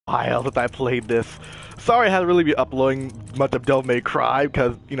while since I played this. Sorry I haven't really been uploading much of Devil May Cry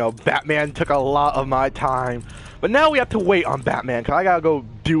because, you know, Batman took a lot of my time. But now we have to wait on Batman because I gotta go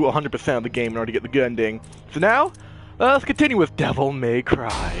do 100% of the game in order to get the good ending. So now, let's continue with Devil May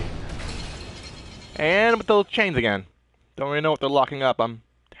Cry. And with those chains again. Don't really know what they're locking up. I'm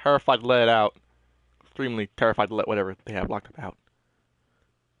terrified to let it out. Extremely terrified to let whatever they have locked up out.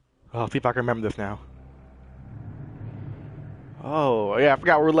 I'll see if I can remember this now. Oh, yeah, I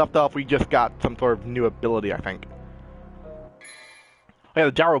forgot where we left off. We just got some sort of new ability, I think. Oh yeah,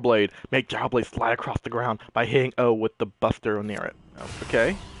 the Gyro Blade. Make Gyro Blade slide across the ground by hitting O with the Buster near it. Oh,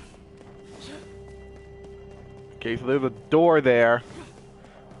 okay. Okay, so there's a door there.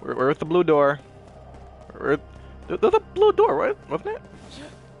 Where's the blue door? There's a blue door, right? Wasn't it?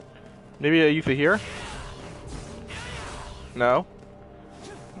 Maybe I used it here? No?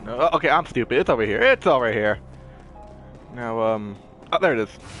 No? Oh, okay, I'm stupid. It's over here. It's over here. Now, oh, there it is.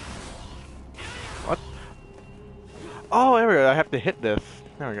 What? Oh, there we go. I have to hit this.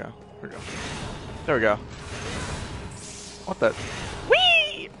 There we go. There we go. There we go. What the?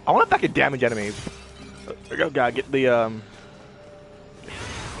 Whee! I wonder if that can damage enemies. There we go. Gotta get the,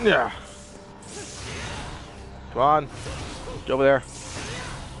 yeah. Come on. Get over there.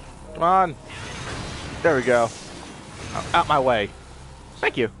 Come on. There we go. Out my way.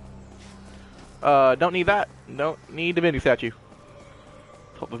 Thank you. Don't need that. Don't need the mini statue.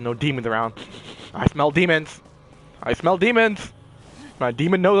 Hope there's no demons around. I smell demons. I smell demons. My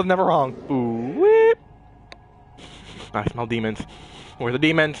demon nose is never wrong. Ooh, whip. I smell demons. Where are the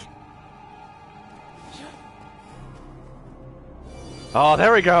demons? Oh,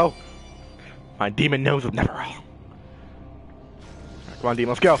 there we go. My demon nose is never wrong. Come on, demon,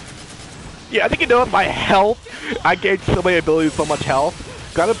 let's go. Yeah, I think you know with my health, I gained so many abilities, so much health.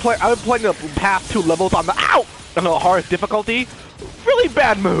 I've been playing the past 2 levels on the on the hardest difficulty. Really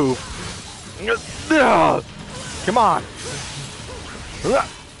bad move. Come on.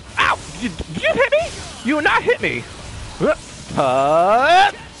 Ow! Did you hit me? You did not hit me. There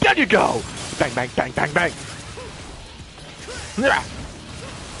you go. Bang, bang, bang, bang, bang. There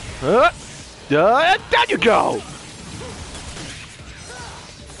you go.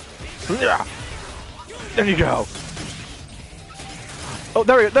 There you go. Oh,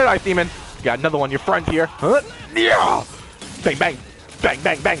 there nice, demon. Got another one. Your friend's here. Yeah. Bang, bang, bang,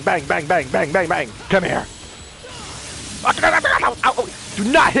 bang, bang, bang, bang, bang, bang, bang, bang. Come here. Do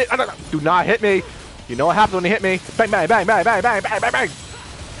not hit. Do not hit me. You know what happens when you hit me? Bang, bang, bang, bang, bang, bang, bang, bang, bang.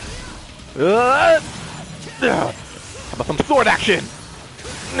 How about some sword action?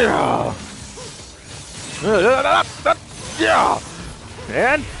 Yeah.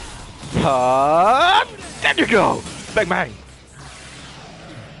 And there you go. Bang, bang.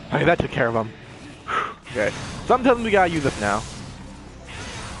 Okay, that took care of him. Okay, sometimes we gotta use this now.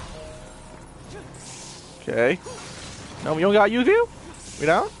 Okay. No, we don't gotta use you? We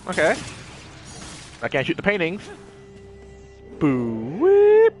don't? Okay. I can't shoot the paintings. Boo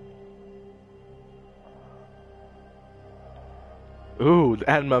whip. Ooh, the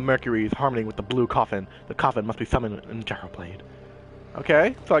Anima Mercury is harmony with the blue coffin. The coffin must be summoned in Gyro Blade.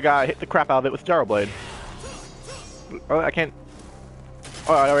 Okay, so I gotta hit the crap out of it with Gyro Blade. Oh, I can't.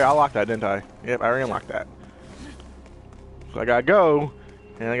 Oh, I unlocked that, didn't I? Yep, I already unlocked that. So I gotta go,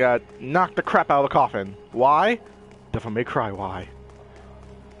 and I gotta knock the crap out of the coffin. Why? Devil May Cry, why?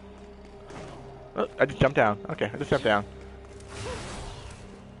 Oh, I just jumped down. Okay, I just jumped down.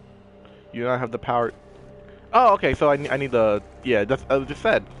 You don't have the power. Oh, okay, so I need the. Yeah, that's what I just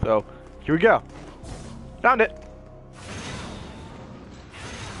said. So, here we go. Found it.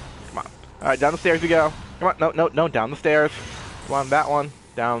 Come on. Alright, down the stairs we go. Come on, no, down the stairs. Come on, that one.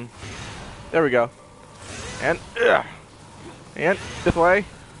 Down. There we go. And this way.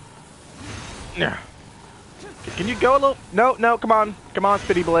 Can you go a little? No, come on,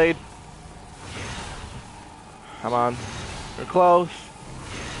 Spitty Blade. Come on, we're close.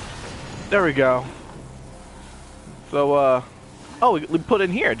 There we go. So, oh, we put it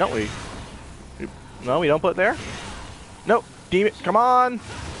in here, don't we? No, we don't put it there. No, demon, come on.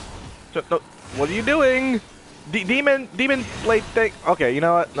 No, what are you doing? Demon blade thing. Okay, you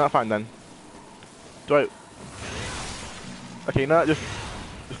know what? No, fine then. Do I? Okay, no, just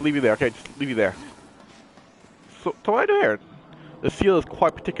leave you there. Okay, just leave you there. So what do I do here? The seal is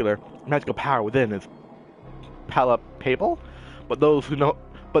quite particular. Magical power within is palpable, but there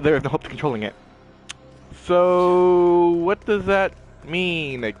is no hope to controlling it. So what does that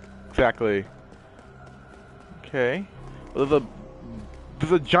mean exactly? Okay. Well,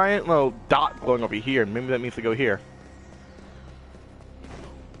 there's a giant little dot glowing over here. Maybe that means to go here.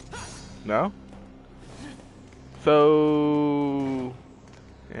 No? So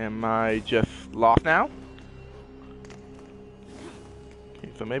Am I just lost now? Okay,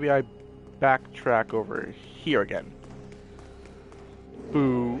 so maybe I backtrack over here again.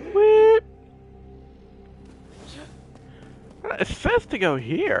 Boo whip! It says to go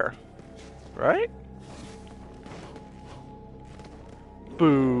here, right?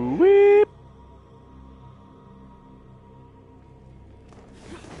 Boo whip!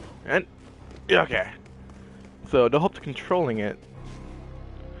 And okay. So no hope to controlling it.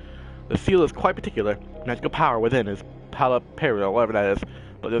 The seal is quite particular. Magical power within is palapara, whatever that is,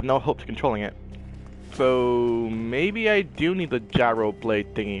 but there's no hope to controlling it. So maybe I do need the gyro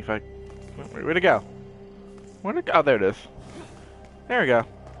blade thingy. If I, where'd it go? Where'd it go? Oh, there it is. There we go.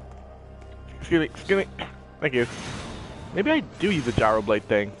 Excuse me. Thank you. Maybe I do use the gyro blade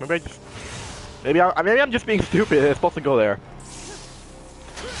thing. Maybe I'm just being stupid. It's supposed to go there.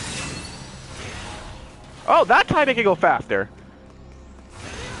 Oh, that time it can go faster.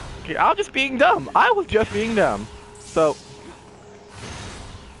 Okay, I was just being dumb. I was just being dumb. So,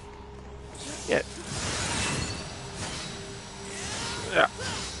 yeah.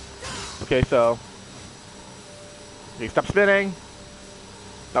 Okay, so. Okay, stop spinning.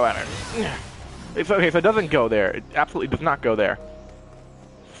 No matter. It's okay, so it doesn't go there. It absolutely does not go there.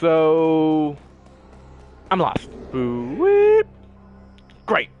 So. I'm lost. Boo whip.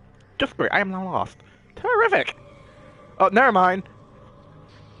 Great. Just great. I am now lost. Terrific. Oh, never mind.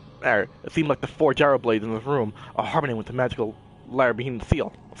 There. It seemed like the 4 gyro blades in this room are harmony with the magical layer behind the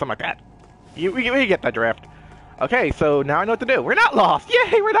seal. Something like that. We get that drift. Okay, so now I know what to do. We're not lost!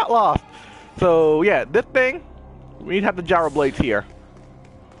 Yay, we're not lost! So, yeah, this thing, we need to have the gyro blades here.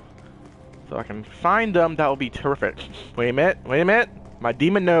 So I can find them, that would be terrific. Wait a minute. My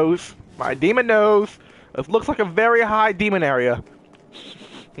demon knows. This looks like a very high demon area.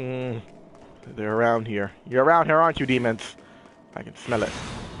 They're around here. You're around here, aren't you, demons? I can smell it.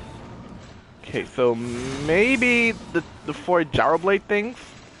 Okay, so maybe the 4 gyro blade things?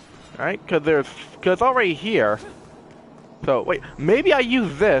 Right? Because it's already here. So, wait, maybe I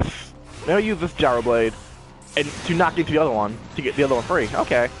use this. Maybe I use this gyro blade and to knock into the other one to get the other one free.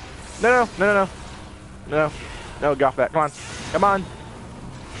 Okay. No, get off that. Come on.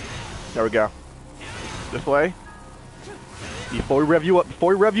 There we go. This way. Before we rev you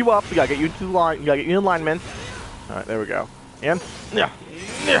up, we gotta get you into the line. You gotta get you in alignment. All right, there we go. And yeah.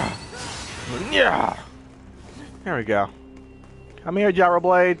 There we go. Come here, gyro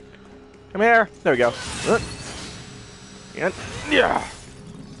blade. Come here. There we go. And yeah.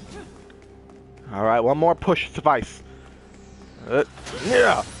 All right, one more push suffice.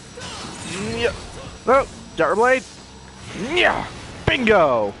 Yeah. No, gyro blade. Yeah.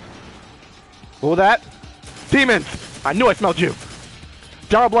 Bingo. What was that? Demons! I knew I smelled you.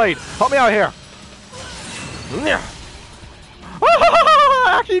 Gyro blade, help me out here. Yeah. Oh,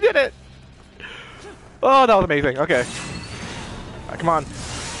 I actually did it. Oh, that was amazing. Okay. All right, come on.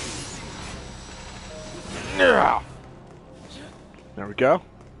 Yeah. There we go.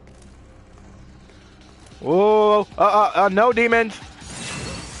 Whoa! No demons.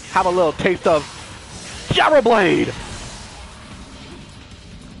 Have a little taste of gyro blade.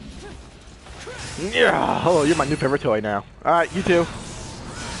 Yeah. Oh, you're my new favorite toy now. All right, you too.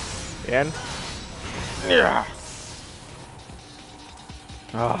 And yeah.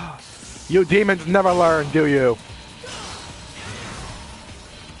 Ah, you demons never learn, do you?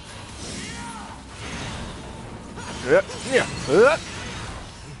 Yeah.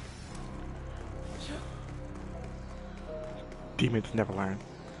 Demons never learn.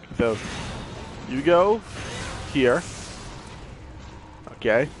 So, you go here.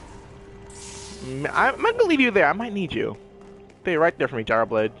 Okay. I'm not gonna leave you there. I might need you. Stay right there for me, gyro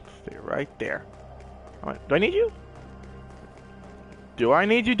blade. Stay right there. Right. Do I need you? Do I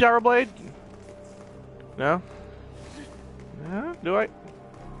need you, gyro blade? No? No? Do I?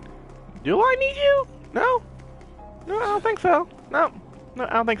 Do I need you? No? No, I don't think so. No,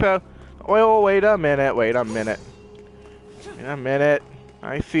 I don't think so. Oh, wait a minute. Wait a minute.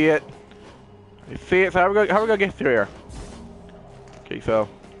 I see it. So how are we gonna get through here? Okay, so.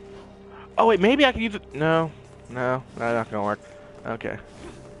 Oh wait, maybe I can use it. No, that's not gonna work. Okay.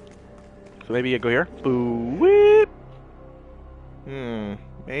 So maybe you go here. Boo whip.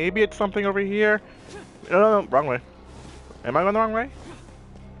 Maybe it's something over here. No, wrong way. Am I going the wrong way?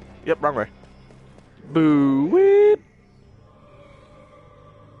 Yep, wrong way. Boo whip.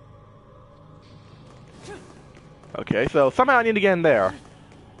 Okay, so somehow I need to get in there.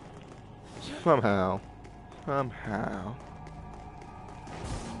 Somehow.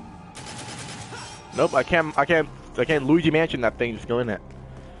 Nope, I can't Luigi Mansion that thing, just go in it.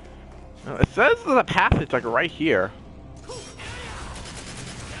 It says there's a passage like right here.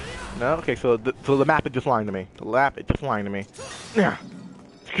 No? Okay, so the map is just lying to me. The map is just lying to me. Yeah.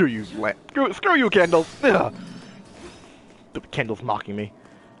 Screw you, screw you, Candles! Ugh. The Candle's mocking me.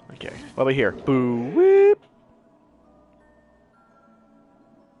 Okay, what about here? Boo, whip!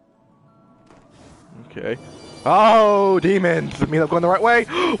 Okay. Oh, demons! I mean, I'm going the right way.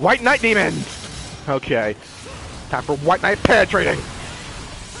 White Knight demons! Okay. Time for White Knight penetrating!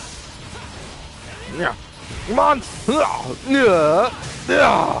 Yeah. Come on!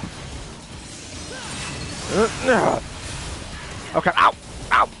 Okay, ow!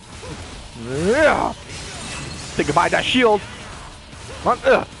 Ow! Say goodbye to that shield! Come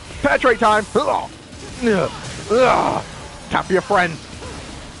on, penetrate time! Time for your friend!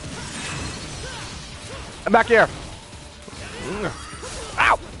 I'm back here!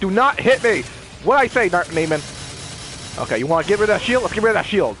 Ow! Do not hit me! What'd I say, Naaman? Okay, you want to get rid of that shield? Let's get rid of that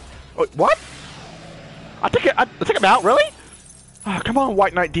shield. Wait, what? I took him out, really? Oh, come on,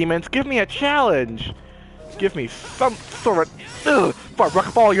 White Knight demons, give me a challenge. Give me some sort of before I wreck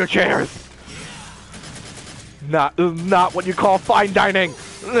up all your chairs. Not what you call fine dining.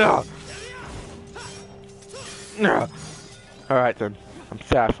 All right then, I'm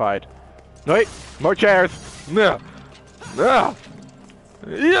satisfied. No, wait, more chairs. No.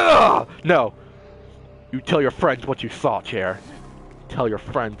 You tell your friends what you saw, chair. Tell your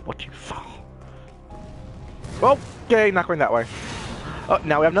friends what you saw. Okay, not going that way. Oh,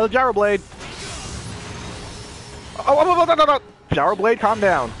 now we have another Gyro Blade. Oh, no. Gyro Blade, calm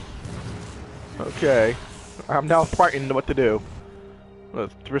down. Okay. I'm now frightened what to do. To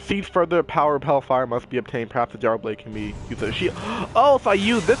receive further power of Hellfire must be obtained. Perhaps the Gyro Blade can be used as a shield. Oh, so I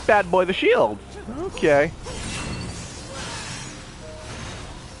use this bad boy as a shield. Okay.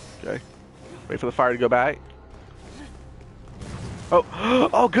 Okay. Wait for the fire to go back.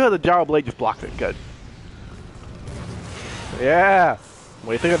 Oh, good. The Gyro Blade just blocked it. Good. Yeah. What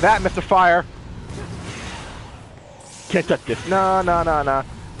do you think of that, Mr. Fire? Can't touch this. No. Can't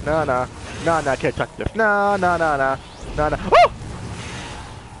touch this. No. Oh!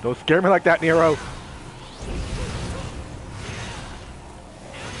 Don't scare me like that, Nero.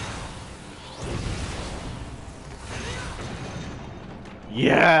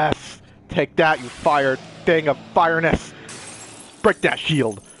 Yes! Take that, you fire thing of fireness. Break that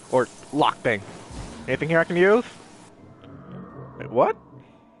shield. Or lock thing. Anything here I can use? Wait, what?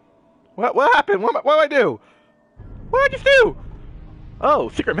 What happened? What did I do? What did I just do? Oh,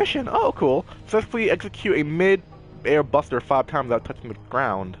 secret mission. Oh, cool. Successfully execute a mid-air buster 5 times without touching the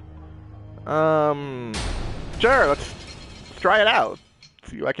ground. Sure, let's try it out.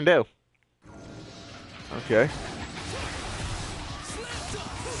 See what I can do. Okay.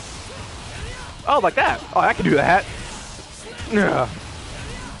 Oh, like that. Oh, I can do that.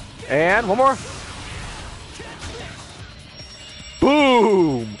 And one more.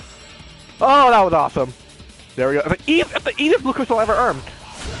 Boom! Oh, that was awesome. There we go. That's the easiest blue crystal I ever earned.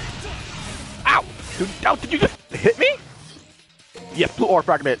 Ow! Did you just hit me? Yes, blue orb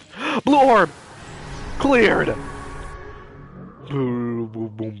fragment. Blue orb! Cleared! Boom, boom,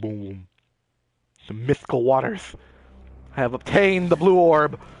 boom, boom. The mystical waters. I have obtained the blue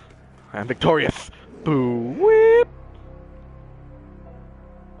orb. I am victorious. Boo whip!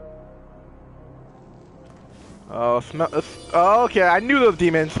 Oh, smell this. Oh, okay, I knew those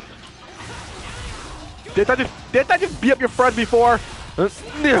demons. Didn't I just beat up your friend before? Bang,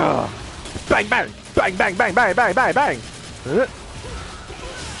 bang, bang, bang, bang, bang, bang, bang, bang.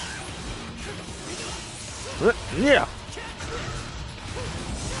 Yeah.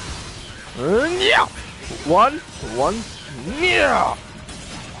 Yeah. One. Yeah.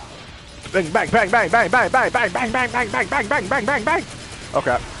 Bang, bang, bang, bang, bang, bang, bang, bang, bang, bang, bang, bang, bang, bang, bang, bang, bang.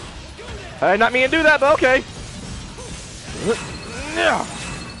 Okay. I did not mean to do that, but okay. Yeah.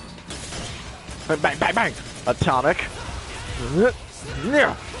 Bang, bang, bang. Atomic. Yeah.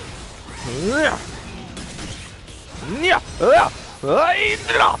 Yeah. Yeah.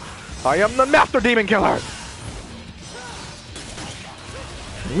 I am the master demon killer.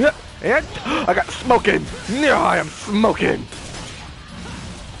 And I got smoking. Yeah, I am smoking.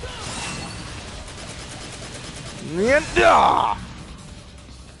 And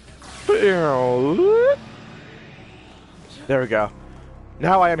there we go.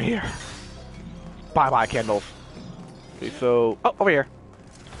 Now I am here. Bye-bye, candles. Okay, so... Oh, over here.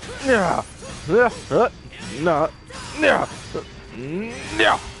 Yeah. No. Yeah.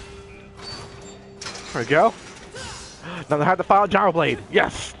 There we go. Now I have the final Gyro Blade.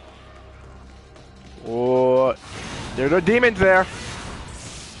 Yes. Oh, there are demons there.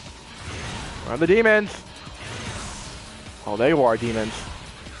 Where are the demons? Oh, they are demons.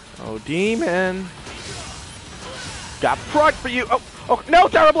 Oh, demon. Got pride for you. Oh. Oh, no,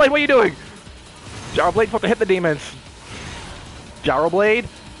 Gyro Blade, what are you doing? Gyro Blade supposed to hit the demons. Gyro Blade.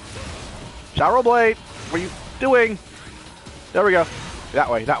 Gyro Blade, what are you doing? There we go. That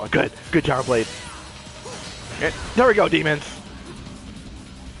way, that way. Good. Good, Gyro Blade. And there we go, demons.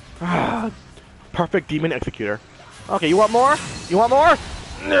 Ah, perfect demon executor. Okay, you want more? You want more?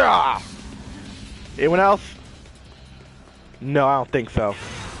 Yeah. Anyone else? No, I don't think so.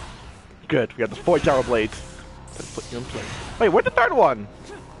 Good, we got the 4 Gyro Blades. Let's put you in place. Wait, where's the third one?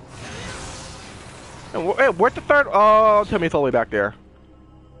 Hey, where's the third? Oh, tell me it's all the way back there.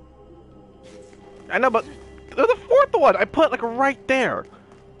 I know, but there's a 4th one. I put it like right there.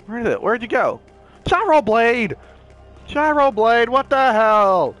 Where is it? Where'd you go? Gyro Blade! Gyro Blade, what the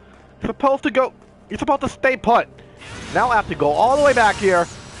hell? You're supposed to go. You're supposed to stay put. Now I have to go all the way back here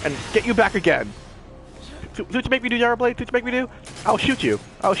and get you back again. So what you make me do, Gyro Blade? What you make me do? I'll shoot you.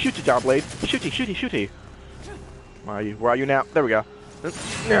 I'll shoot you, Gyro Blade. Shooty, shooty, shooty. Where are you? Where are you now? There we go.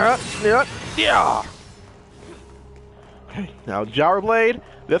 Yeah. Okay, now Gyro Blade.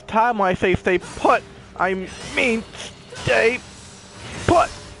 This time when I say stay put, I mean stay put.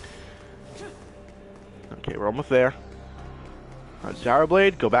 Okay, we're almost there. Now, Gyro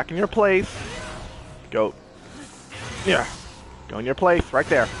Blade, go back in your place. Go. Yeah. Go in your place, right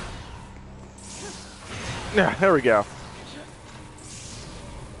there. Yeah, there we go.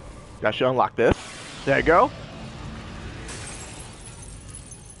 That should unlock this. There you go.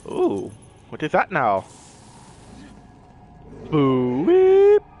 Ooh, what is that now? Boo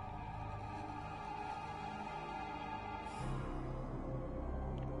beep.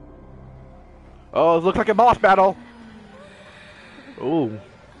 Oh, it looks like a boss battle. Ooh,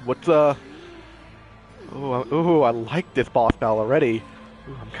 what's Ooh, I like this boss battle already.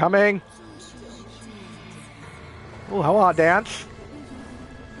 Ooh, I'm coming. Ooh, how on, Dance?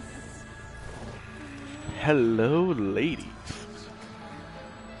 Hello, ladies.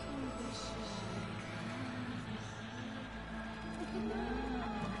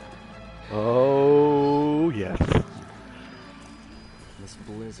 Oh, yes. This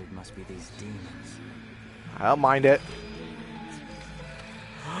blizzard must be these demons. I don't mind it.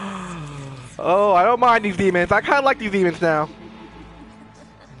 Oh, I don't mind these demons. I kind of like these demons now.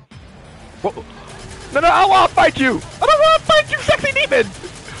 Whoa. No, no, I want to fight you! I don't want to fight you, sexy demon!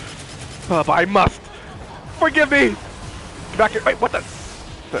 But I must. Forgive me! Get back here. Wait, what the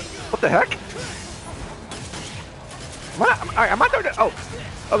heck? Am I doing it? Oh,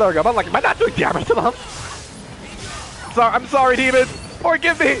 there we go. I'm like, am I not doing damage to them? I'm sorry, demon.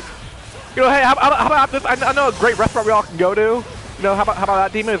 Forgive me. You know, hey, how about this? I know a great restaurant we all can go to. You know, how about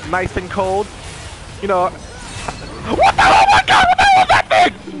that demon is nice and cold? You know. What the? Oh my God! What the hell is that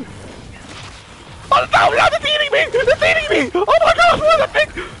thing? Oh no! It's eating me! It's eating me! Oh my God! What is that thing?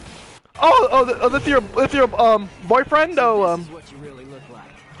 Oh, that's your boyfriend? Oh, This is what you really look like.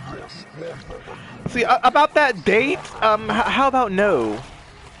 See, about that date, how about no?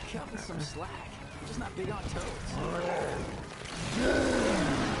 Cut me some slack. I'm just not big on toads.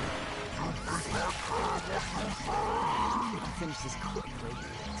 If I finish this quickly,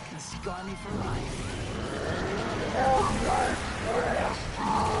 it's gonna scar me for life.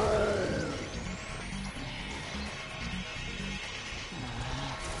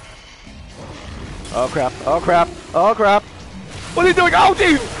 Oh crap, oh crap, oh crap. What are you doing? Oh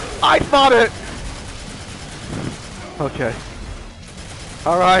jeez! I thought it! Okay.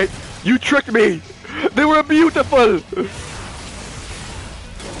 Alright, you tricked me! They were beautiful!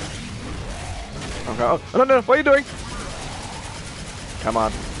 Okay, oh no, what are you doing? Come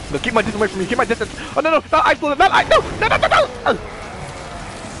on. No, keep my distance away from me, keep my distance! Oh no, not I, not I, no!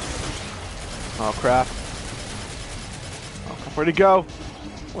 Oh crap. Where'd he go?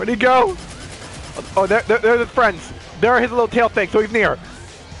 Where'd he go? Oh, they're his friends. They're his little tail thing, so he's near.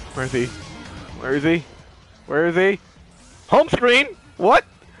 Where is he? Where is he? Where is he? Home screen? What?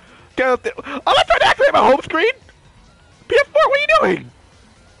 I'm not trying to activate my home screen! PS4, what are you doing?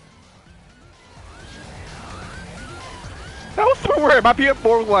 That was so weird. My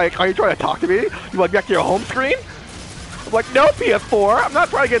PS4 was like, are you trying to talk to me? You want back to your home screen? I'm like, no, PS4. I'm not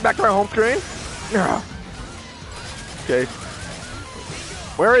trying to get back to my home screen. Okay.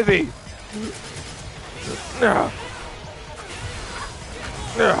 Where is he?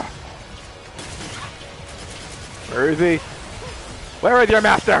 Where is he? Where is your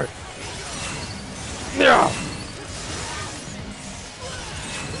master?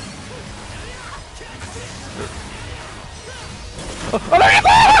 Oh, there he is!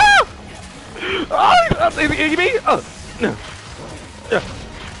 Oh, is he me?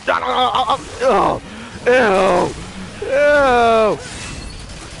 Ew!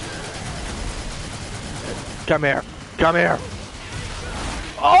 Come here! Come here!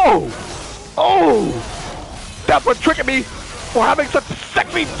 Oh! Oh! That's what tricking me for having such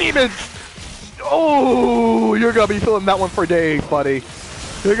sexy demons! Oh! You're gonna be feeling that one for days, buddy.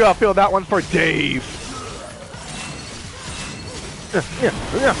 You're gonna feel that one for days.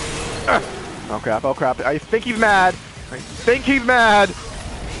 Oh crap, oh crap. I think he's mad. I think he's mad.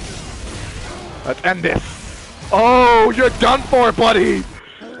 Let's end this. Oh, you're done for, buddy!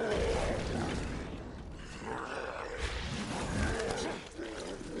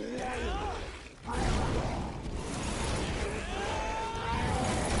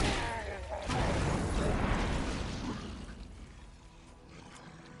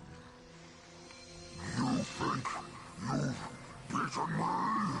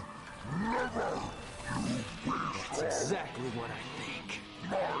 That's exactly what I think.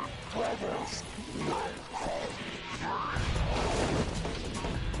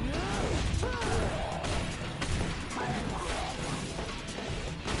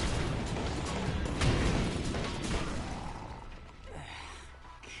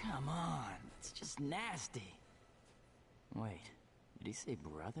 Come on, it's just nasty. Wait, did he say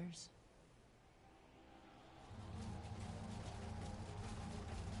brothers?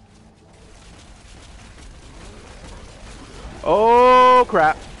 Oh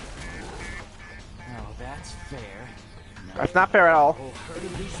crap. Oh, that's fair. That's not fair at all. Whole herd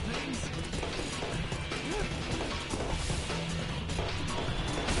of these things?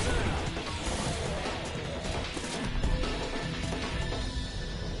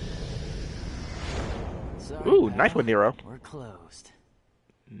 Sorry, Ooh, pal. nice one, Nero. We're closed.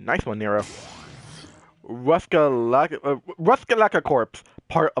 Nice one, Nero. Ruskalaka corpse,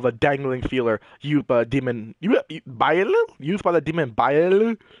 part of a dangling feeler used by the demon used by the demon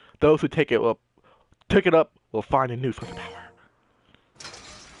Bael. Those who take it up will find a new source of power.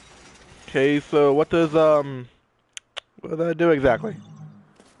 Okay, so what does that do exactly?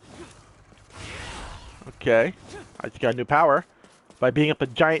 Okay, I just got a new power by being up a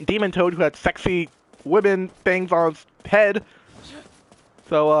giant demon toad who had sexy women things on his head.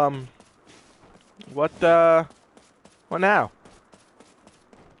 So what now?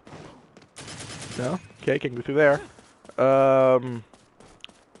 No? Okay, can't go through there.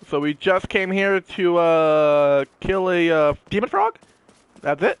 So we just came here to kill a demon frog?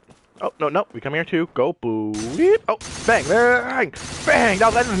 That's it? Oh, no, we come here to go boo. Oh, bang, bang, bang! That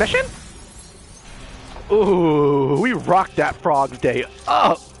was the end of the mission? Ooh, we rocked that frog's day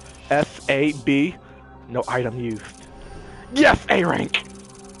up! S-A-B, no item used. Yes, A rank!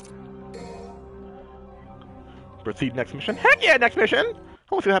 Proceed next mission. Heck yeah, next mission! I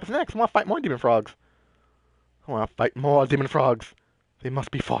want to see what happens next. I want to fight more demon frogs. I want to fight more demon frogs. They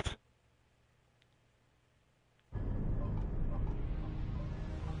must be fought.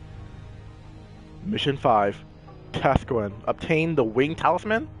 Mission 5. Task 1. Obtain the wing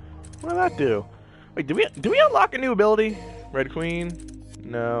talisman? What did that do? Wait, do we unlock a new ability? Red Queen?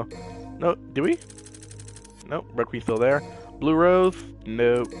 No. No, do we? Nope, Red Queen's still there. Blue Rose?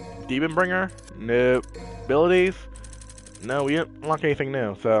 Nope. Demon Bringer? Nope. Abilities? No, we didn't unlock anything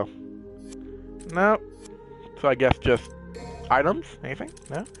new, so... Nope. So I guess just items? Anything?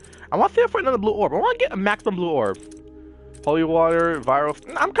 No? I want to see if we're another blue orb. I want to get a maximum blue orb. Holy water, viral...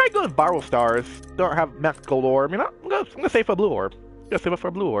 I'm kind of good with viral stars. Don't have max gold orb. You know, I'm gonna save for a blue orb. I'm gonna save it for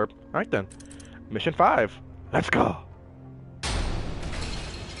a blue orb. Alright then. Mission 5. Let's go.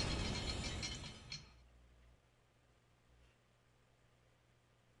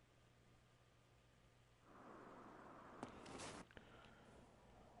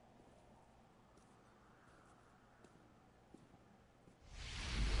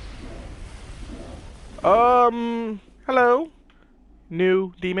 Hello?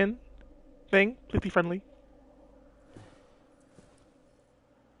 New demon thing? Please be friendly.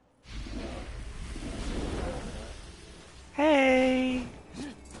 Hey!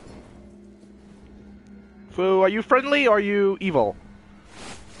 So, are you friendly or are you evil?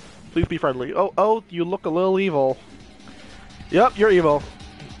 Please be friendly. Oh, you look a little evil. Yep, you're evil.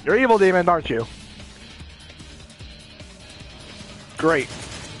 You're evil, demon, aren't you? Great.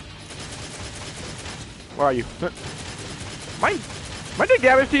 Where are you? Am I doing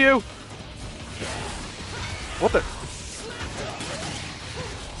damage to you? What the?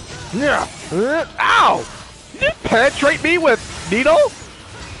 Yeah. Ow! Did you penetrate me with needle?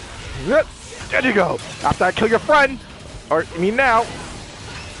 There you go. After I kill your friend, or I mean now.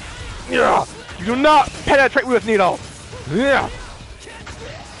 Yeah. You do not penetrate me with needle. Yeah.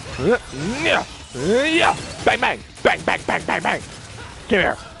 Yeah. Yeah. Bang bang bang bang bang bang bang. Come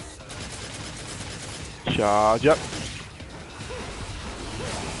here. Charge up.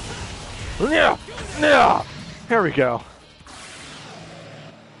 Yeah. Yeah. Here we go.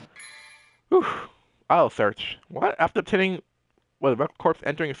 Whew. I'll search. What? After obtaining, well, the corpse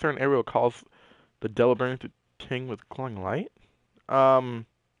entering a certain area will cause the devil burning to ting with glowing light?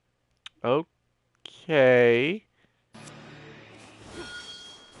 Okay.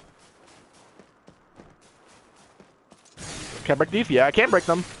 Can't break these? Yeah, I can break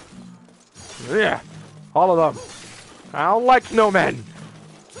them. Yeah, all of them. I don't like snowmen.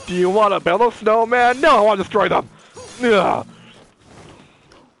 Do you want to build a snowman? No, I want to destroy them. Yeah.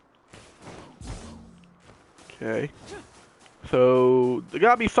 Okay. So, there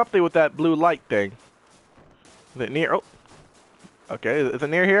gotta be something with that blue light thing. Is it near? Oh. Okay, is it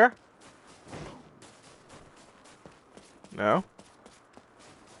near here? No.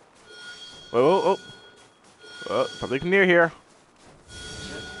 Whoa. Oh, something's near here.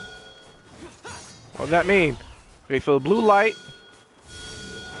 What does that mean? Okay, so the blue light.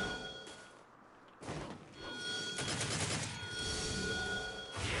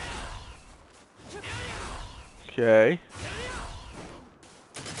 Okay.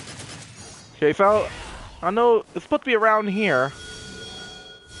 Okay, so I know it's supposed to be around here.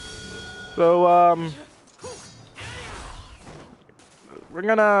 So we're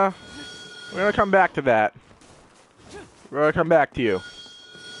gonna come back to that. We're gonna come back to you.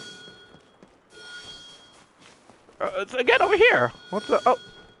 It's again over here. What's the? Oh,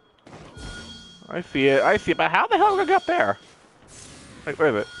 I see it. I see it. But how the hell are we gonna get up there? Wait, where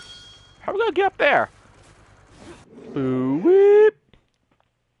is it? How are we gonna get up there? Boo weep.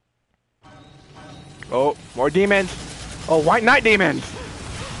 Oh, more demons. Oh, white knight demons.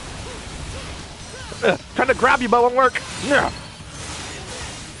 Trying to grab you, but won't work. Yeah.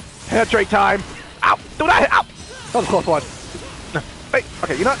 Penetrate time. Ow! Do that! Ow! That was a close one. Wait.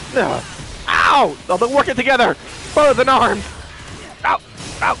 Okay, you know what? Ow! Oh, they're working together. Both and arms. Ow!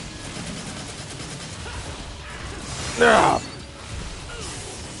 Ow!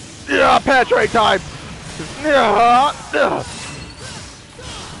 Yeah! Penetrate time. Yeah!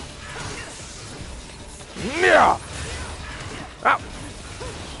 Yeah! Ow!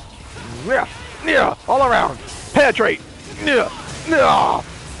 Yeah! Yeah! All around. Penetrate. Yeah! Yeah!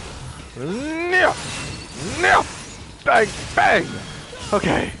 Yeah! Yeah! Bang! Bang!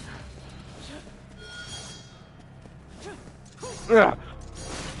 Okay. Yeah!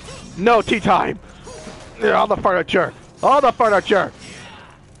 No tea time. Yeah! All the furniture. All the furniture.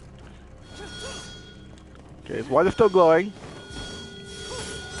 Okay, why is it still glowing?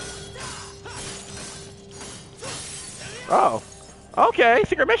 Oh. Okay,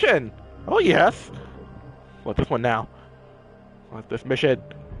 secret mission. Oh, yes. What's this one now? What's this mission?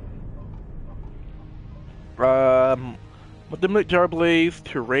 With the jar blaze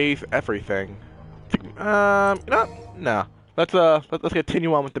to raise everything. No. Let's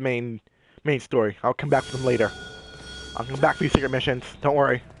continue on with the main story. I'll come back to them later. I'll come back for these secret missions. Don't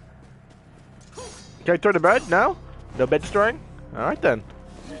worry. Can I throw the bed? No? No bed destroying? Alright then.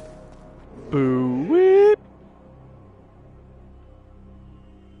 Boo whip.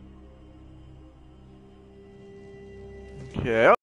 Okay.